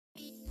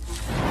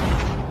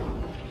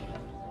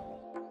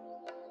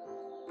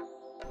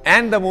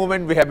and the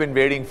moment we have been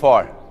waiting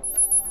for.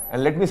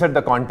 And let me set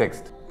the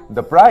context.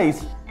 The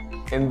price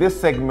in this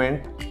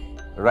segment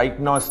right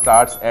now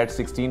starts at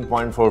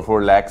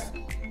 16.44 lakhs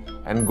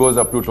and goes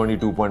up to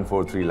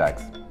 22.43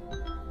 lakhs.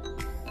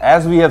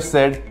 As we have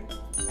said,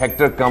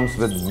 Hector comes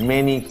with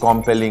many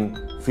compelling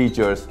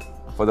features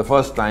for the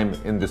first time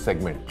in this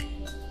segment.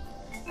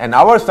 And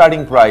our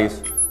starting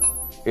price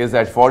is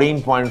at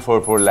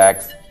 14.44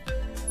 lakhs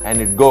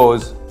and it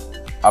goes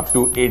up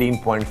to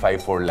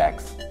 18.54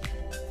 lakhs.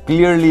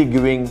 Clearly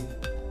giving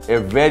a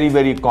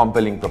very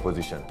compelling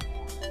proposition.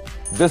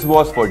 This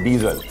was for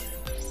diesel.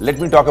 Let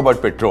me talk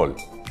about petrol.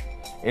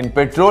 In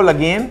petrol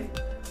again,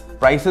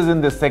 prices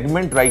in this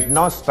segment right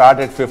now start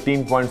at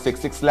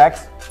 15.66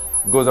 lakhs,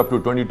 goes up to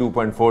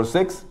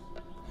 22.46.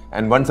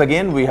 And once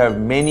again, we have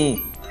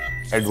many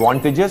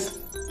advantages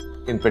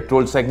in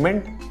petrol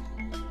segment.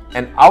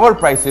 And our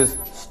prices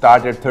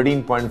start at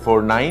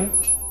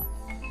 13.49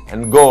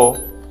 and go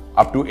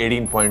up to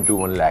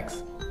 18.21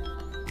 lakhs.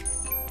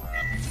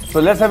 So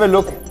let's have a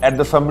look at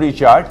the summary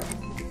chart,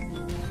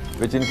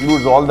 which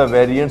includes all the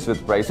variants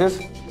with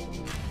prices.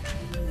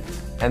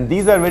 And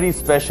these are very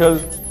special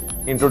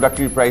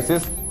introductory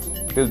prices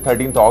till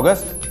 13th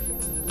August.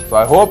 So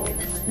I hope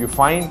you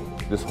find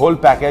this whole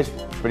package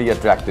pretty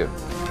attractive.